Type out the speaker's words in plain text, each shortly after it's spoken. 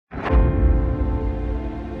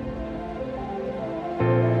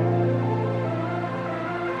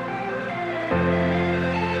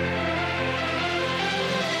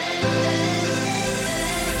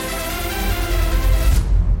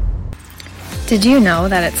Did you know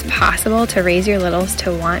that it's possible to raise your littles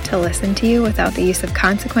to want to listen to you without the use of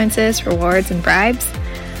consequences, rewards, and bribes?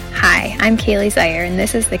 Hi, I'm Kaylee Zaire, and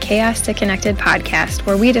this is the Chaos to Connected podcast,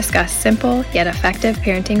 where we discuss simple yet effective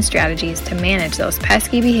parenting strategies to manage those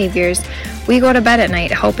pesky behaviors we go to bed at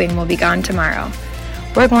night hoping will be gone tomorrow.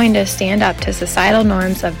 We're going to stand up to societal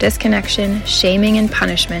norms of disconnection, shaming, and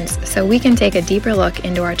punishments so we can take a deeper look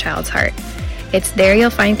into our child's heart. It's there you'll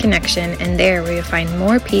find connection, and there where you'll find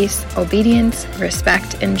more peace, obedience,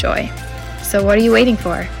 respect, and joy. So what are you waiting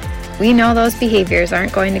for? We know those behaviors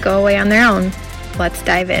aren't going to go away on their own. Let's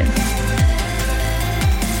dive in.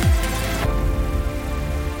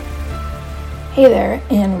 Hey there,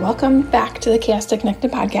 and welcome back to the Chaos to Connected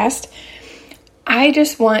podcast. I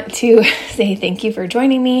just want to say thank you for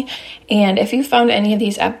joining me, and if you found any of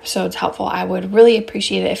these episodes helpful, I would really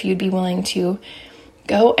appreciate it if you'd be willing to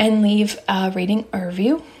go and leave a rating or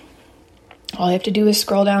review. All you have to do is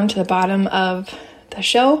scroll down to the bottom of the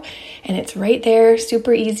show, and it's right there,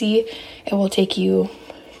 super easy. It will take you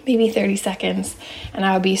maybe 30 seconds, and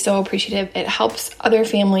I would be so appreciative. It helps other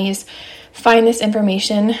families find this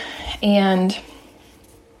information, and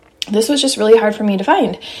this was just really hard for me to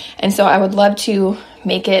find, and so I would love to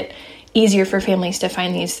make it easier for families to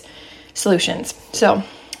find these solutions. So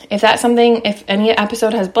if any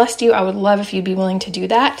episode has blessed you, I would love if you'd be willing to do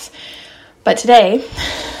that. But today,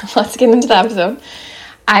 let's get into the episode.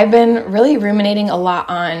 I've been really ruminating a lot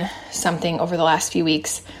on something over the last few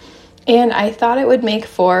weeks, and I thought it would make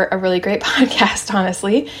for a really great podcast,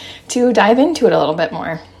 honestly, to dive into it a little bit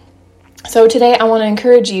more. So today, I want to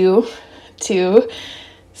encourage you to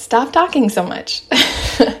stop talking so much.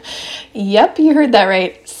 Yep, you heard that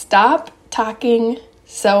right. Stop talking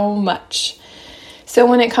so much. So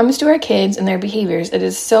when it comes to our kids and their behaviors, it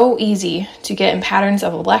is so easy to get in patterns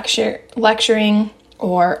of lecturing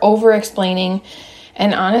or over-explaining.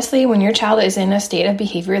 And honestly, when your child is in a state of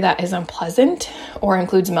behavior that is unpleasant or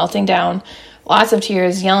includes melting down, lots of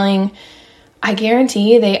tears, yelling, I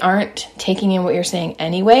guarantee they aren't taking in what you're saying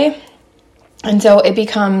anyway. And so it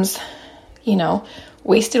becomes,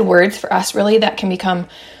 wasted words for us really that can become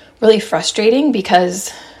really frustrating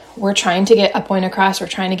because we're trying to get a point across, we're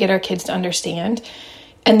trying to get our kids to understand,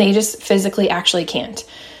 and they just physically actually can't.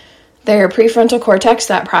 Their prefrontal cortex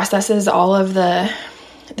that processes all of the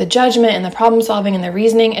judgment and the problem solving and the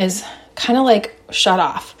reasoning is kind of like shut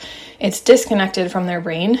off. It's disconnected from their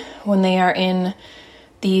brain when they are in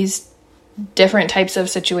these different types of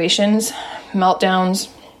situations, meltdowns,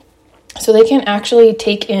 so they can actually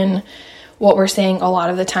take in what we're saying a lot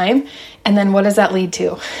of the time. And then what does that lead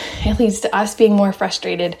to? It leads to us being more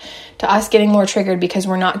frustrated, to us getting more triggered because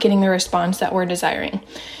we're not getting the response that we're desiring.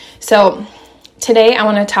 So today I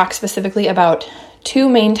want to talk specifically about two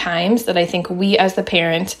main times that I think we as the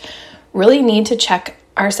parent really need to check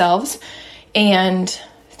ourselves and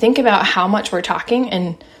think about how much we're talking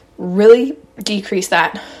and really decrease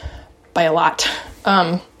that by a lot.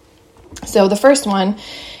 So the first one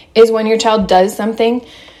is when your child does something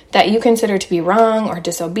that you consider to be wrong or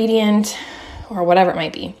disobedient or whatever it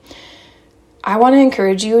might be. I want to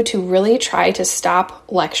encourage you to really try to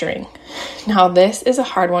stop lecturing. Now, this is a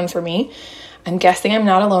hard one for me. I'm guessing I'm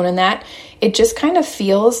not alone in that. It just kind of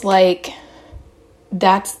feels like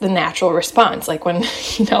that's the natural response. Like when,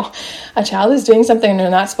 a child is doing something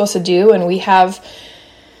they're not supposed to do, and we have,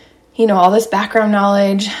 all this background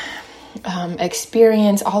knowledge,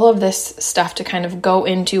 experience, all of this stuff to kind of go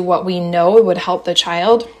into what we know would help the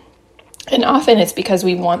child. And often it's because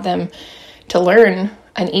we want them to learn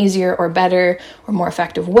an easier or better or more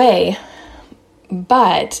effective way.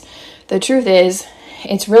 But the truth is,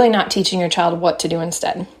 it's really not teaching your child what to do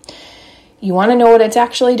instead. You want to know what it's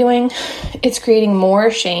actually doing? It's creating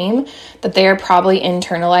more shame that they are probably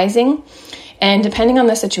internalizing. And depending on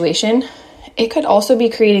the situation, it could also be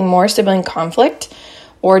creating more sibling conflict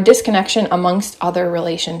or disconnection amongst other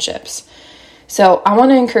relationships. So I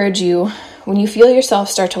want to encourage you, when you feel yourself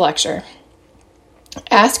start to lecture,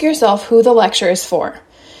 ask yourself who the lecture is for.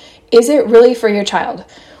 Is it really for your child?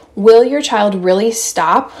 Will your child really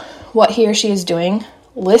stop what he or she is doing,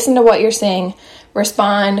 listen to what you're saying,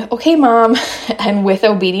 respond, okay, mom, and with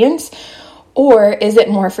obedience? Or is it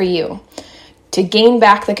more for you to gain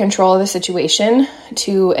back the control of the situation,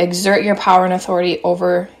 to exert your power and authority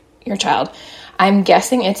over your child? I'm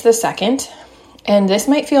guessing it's the second, and this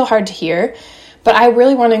might feel hard to hear, but I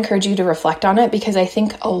really want to encourage you to reflect on it, because I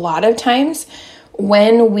think a lot of times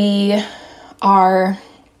when we are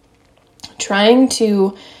trying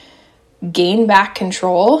to gain back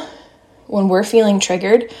control, when we're feeling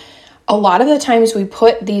triggered, a lot of the times we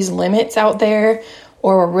put these limits out there,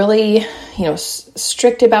 or we're really,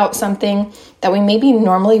 strict about something that we maybe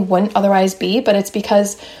normally wouldn't otherwise be, but it's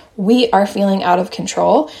because we are feeling out of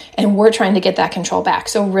control and we're trying to get that control back.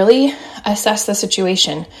 So really assess the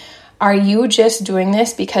situation. Are you just doing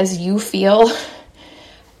this because you feel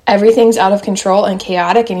everything's out of control and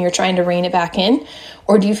chaotic and you're trying to rein it back in?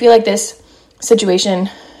 Or do you feel like this situation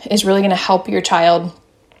is really going to help your child?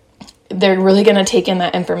 They're really going to take in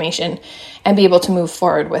that information and be able to move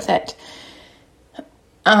forward with it.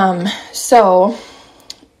 So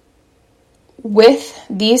with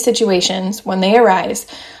these situations, when they arise,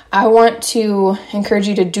 I want to encourage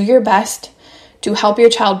you to do your best to help your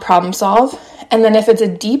child problem solve. And then if it's a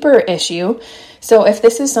deeper issue, so if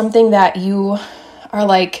this is something that you are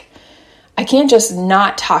like, I can't just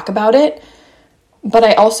not talk about it, but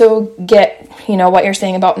I also get, what you're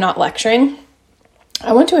saying about not lecturing,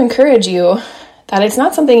 I want to encourage you that it's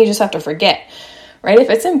not something you just have to forget, right? If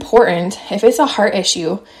it's important, if it's a heart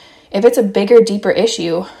issue, if it's a bigger, deeper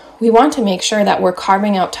issue, we want to make sure that we're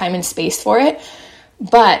carving out time and space for it.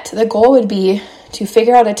 But the goal would be to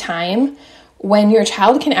figure out a time when your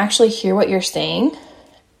child can actually hear what you're saying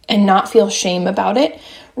and not feel shame about it.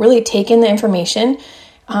 Really take in the information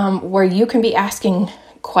where you can be asking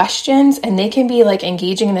questions and they can be like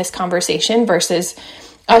engaging in this conversation versus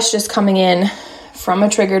us just coming in from a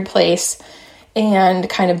triggered place and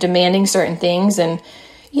kind of demanding certain things and,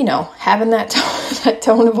 having that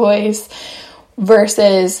tone of voice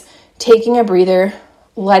versus taking a breather,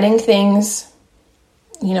 letting things,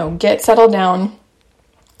 get settled down,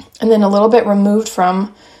 and then a little bit removed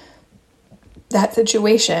from that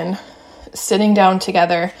situation, sitting down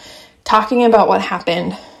together, talking about what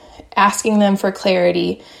happened, asking them for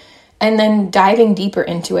clarity, and then diving deeper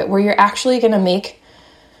into it where you're actually going to make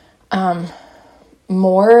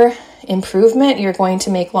more improvement. You're going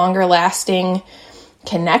to make longer lasting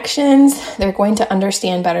connections. They're going to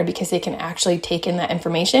understand better because they can actually take in that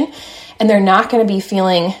information, and they're not going to be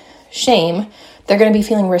feeling shame. They're going to be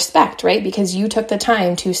feeling respect, right? Because you took the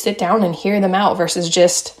time to sit down and hear them out versus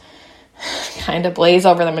just kind of blaze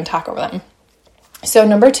over them and talk over them. So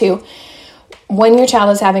number 2, when your child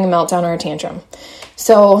is having a meltdown or a tantrum.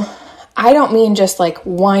 So I don't mean just like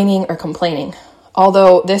whining or complaining,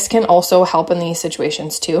 although this can also help in these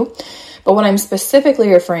situations too. But what I'm specifically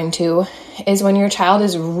referring to is when your child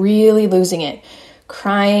is really losing it,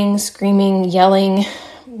 crying, screaming, yelling,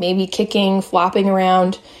 maybe kicking, flopping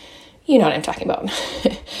around. You know what I'm talking about.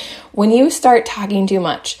 When you start talking too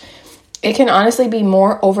much, it can honestly be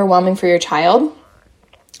more overwhelming for your child.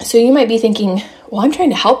 So you might be thinking, well, I'm trying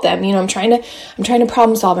to help them. I'm trying to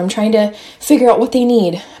problem solve. I'm trying to figure out what they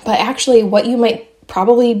need. But actually what you might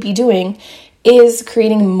probably be doing is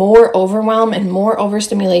creating more overwhelm and more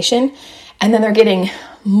overstimulation. And then they're getting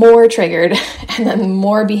more triggered and then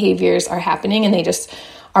more behaviors are happening and they just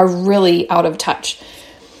are really out of touch.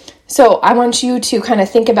 So I want you to kind of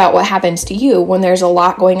think about what happens to you when there's a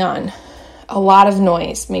lot going on, a lot of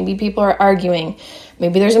noise. Maybe people are arguing.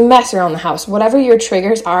 Maybe there's a mess around the house. Whatever your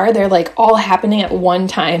triggers are, they're like all happening at one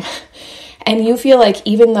time. And you feel like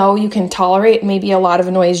even though you can tolerate maybe a lot of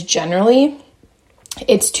noise generally,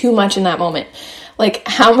 it's too much in that moment. Like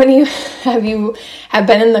how many have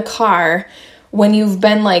been in the car when you've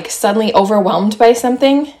been like suddenly overwhelmed by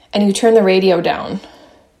something and you turn the radio down?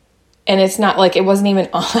 And it's not like it wasn't even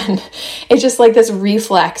on. It's just like this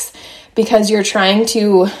reflex because you're trying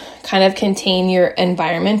to kind of contain your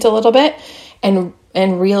environment a little bit and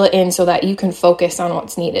reel it in so that you can focus on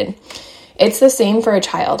what's needed. It's the same for a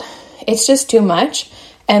child. It's just too much.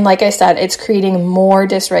 And like I said, it's creating more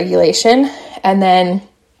dysregulation. And then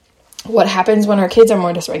what happens when our kids are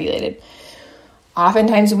more dysregulated?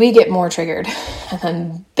 Oftentimes we get more triggered and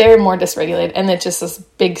then they're more dysregulated. And it's just this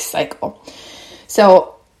big cycle.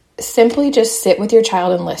 So simply just sit with your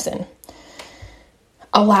child and listen.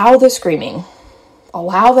 Allow the screaming.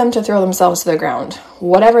 Allow them to throw themselves to the ground,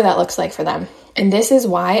 whatever that looks like for them. And this is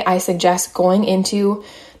why I suggest going into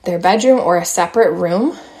their bedroom or a separate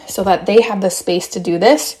room so that they have the space to do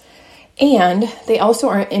this. And they also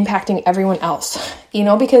aren't impacting everyone else,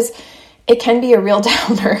 because it can be a real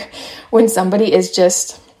downer when somebody is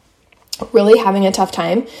just really having a tough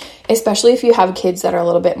time, especially if you have kids that are a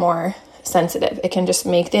little bit more sensitive. It can just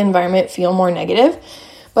make the environment feel more negative.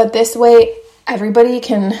 But this way, everybody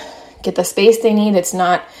can get the space they need. It's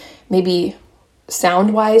not maybe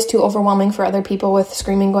sound-wise too overwhelming for other people with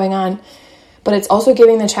screaming going on, but it's also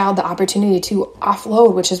giving the child the opportunity to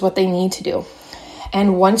offload, which is what they need to do.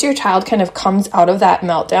 And once your child kind of comes out of that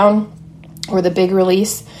meltdown or the big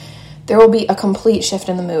release, there will be a complete shift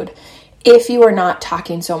in the mood if you are not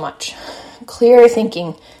talking so much. Clearer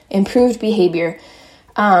thinking, improved behavior,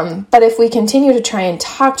 But if we continue to try and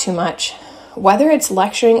talk too much, whether it's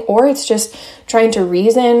lecturing or it's just trying to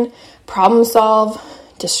reason, problem solve,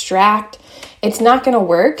 distract, it's not going to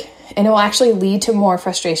work, and it will actually lead to more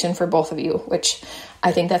frustration for both of you, which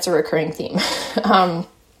I think that's a recurring theme.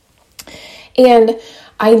 And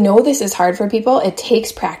I know this is hard for people. It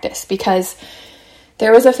takes practice, because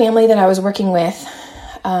there was a family that I was working with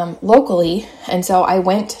locally, and so I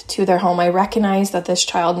went to their home. I recognized that this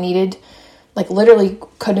child needed, like, literally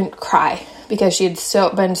couldn't cry because she had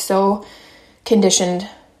been so conditioned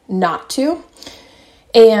not to.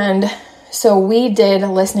 And so we did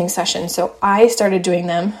a listening session. So I started doing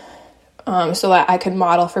them so that I could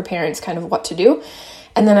model for parents kind of what to do.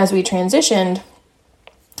 And then as we transitioned,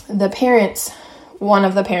 one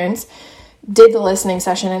of the parents did the listening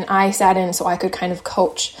session, and I sat in so I could kind of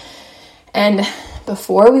coach. And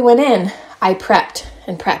before we went in, I prepped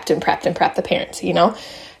the parents,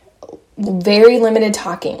 very limited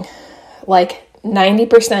talking, like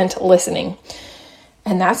 90% listening.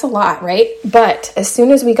 And that's a lot, right? But as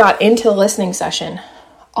soon as we got into the listening session,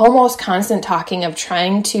 almost constant talking of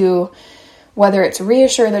trying to, whether it's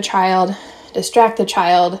reassure the child, distract the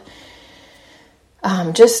child,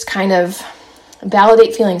 just kind of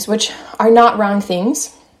validate feelings, which are not wrong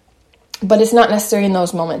things, but it's not necessary in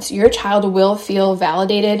those moments. Your child will feel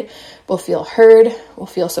validated, will feel heard, will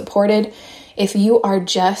feel supported if you are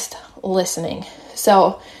just listening.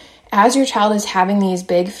 So as your child is having these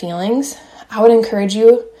big feelings, I would encourage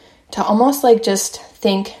you to almost like just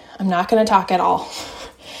think, I'm not going to talk at all.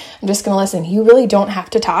 I'm just going to listen. You really don't have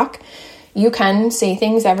to talk. You can say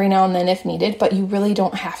things every now and then if needed, but you really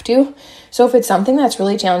don't have to. So if it's something that's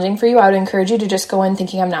really challenging for you, I would encourage you to just go in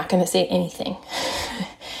thinking, I'm not going to say anything.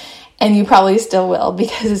 And you probably still will,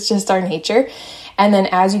 because it's just our nature. And then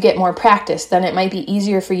as you get more practice, then it might be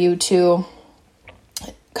easier for you to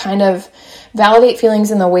kind of validate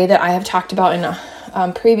feelings in the way that I have talked about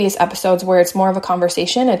in previous episodes, where it's more of a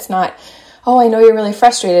conversation. It's not, oh, I know you're really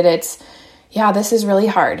frustrated. It's, yeah, this is really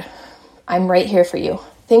hard. I'm right here for you.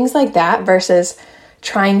 Things like that, versus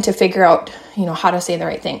trying to figure out, how to say the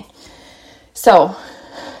right thing. So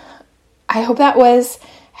I hope that was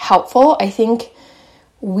helpful. I think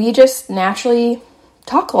we just naturally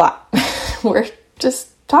talk a lot. We're just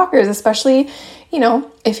talkers, especially,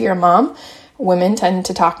 if you're a mom. Women tend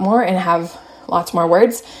to talk more and have lots more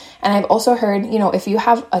words. And I've also heard, if you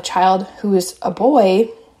have a child who is a boy,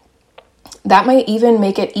 that might even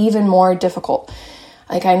make it even more difficult.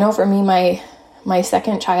 Like, I know for me, my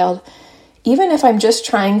second child, even if I'm just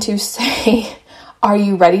trying to say, are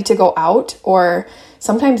you ready to go out? Or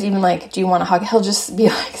sometimes even like, do you want a hug? He'll just be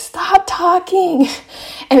like, stop talking.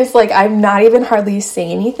 And it's like, I'm not even hardly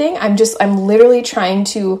saying anything. I'm literally trying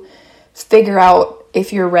to figure out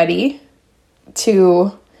if you're ready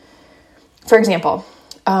to, for example,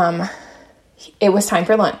 it was time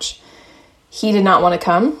for lunch. He did not want to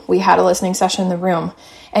come. We had a listening session in the room,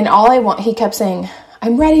 and he kept saying,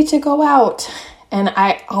 I'm ready to go out. And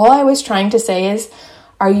all I was trying to say is,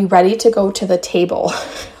 are you ready to go to the table?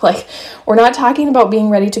 Like, we're not talking about being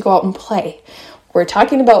ready to go out and play. We're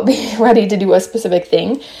talking about being ready to do a specific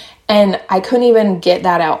thing. And I couldn't even get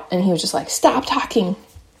that out. And he was just like, stop talking.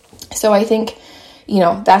 So I think,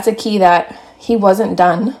 that's a key, that he wasn't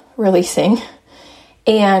done releasing.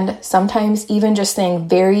 And sometimes even just saying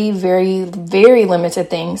very, very, very limited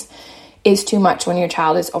things is too much when your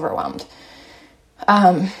child is overwhelmed.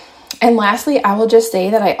 And lastly, I will just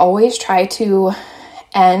say that I always try to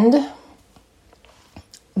end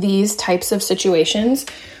these types of situations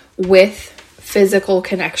with physical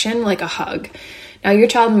connection, like a hug. Now, your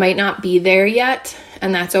child might not be there yet,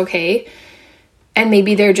 and that's okay. And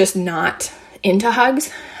maybe they're just not into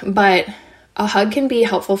hugs, but a hug can be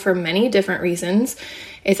helpful for many different reasons.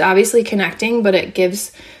 It's obviously connecting, but it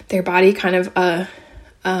gives their body kind of a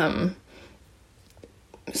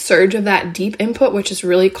surge of that deep input, which is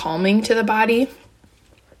really calming to the body.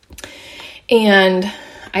 And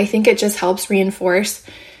I think it just helps reinforce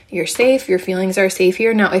you're safe, your feelings are safe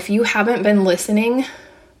here. Now, if you haven't been listening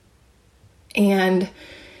and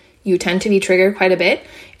you tend to be triggered quite a bit,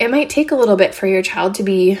 it might take a little bit for your child to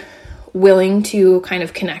be willing to kind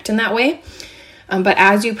of connect in that way. But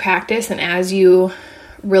as you practice and as you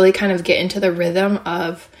really kind of get into the rhythm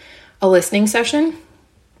of a listening session,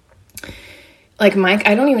 like Mike,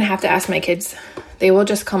 I don't even have to ask my kids. They will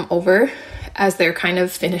just come over as they're kind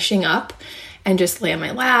of finishing up and just lay on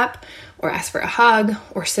my lap or ask for a hug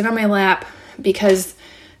or sit on my lap, because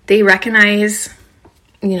they recognize,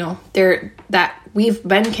 that we've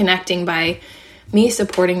been connecting by me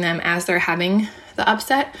supporting them as they're having the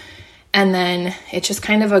upset. And then it's just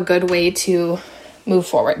kind of a good way to move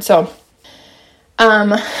forward. So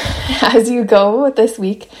As you go this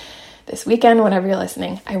week, this weekend, whenever you're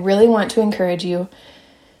listening, I really want to encourage you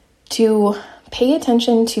to pay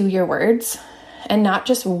attention to your words and not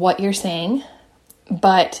just what you're saying,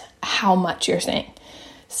 but how much you're saying.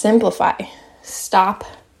 Simplify. Stop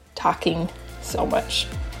talking so much.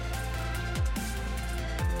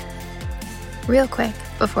 Real quick,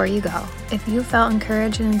 before you go, if you felt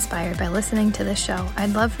encouraged and inspired by listening to this show,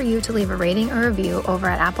 I'd love for you to leave a rating or review over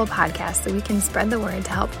at Apple Podcasts so we can spread the word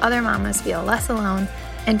to help other mamas feel less alone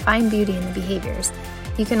and find beauty in the behaviors.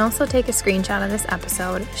 You can also take a screenshot of this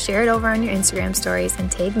episode, share it over on your Instagram stories,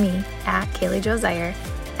 and tag me at Kaylee Jo Zier,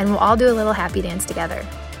 and we'll all do a little happy dance together.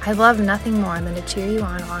 I love nothing more than to cheer you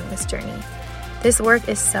on along this journey. This work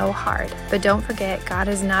is so hard, but don't forget, God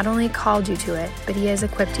has not only called you to it, but He has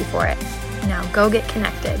equipped you for it. Now go get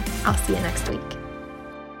connected. I'll see you next week.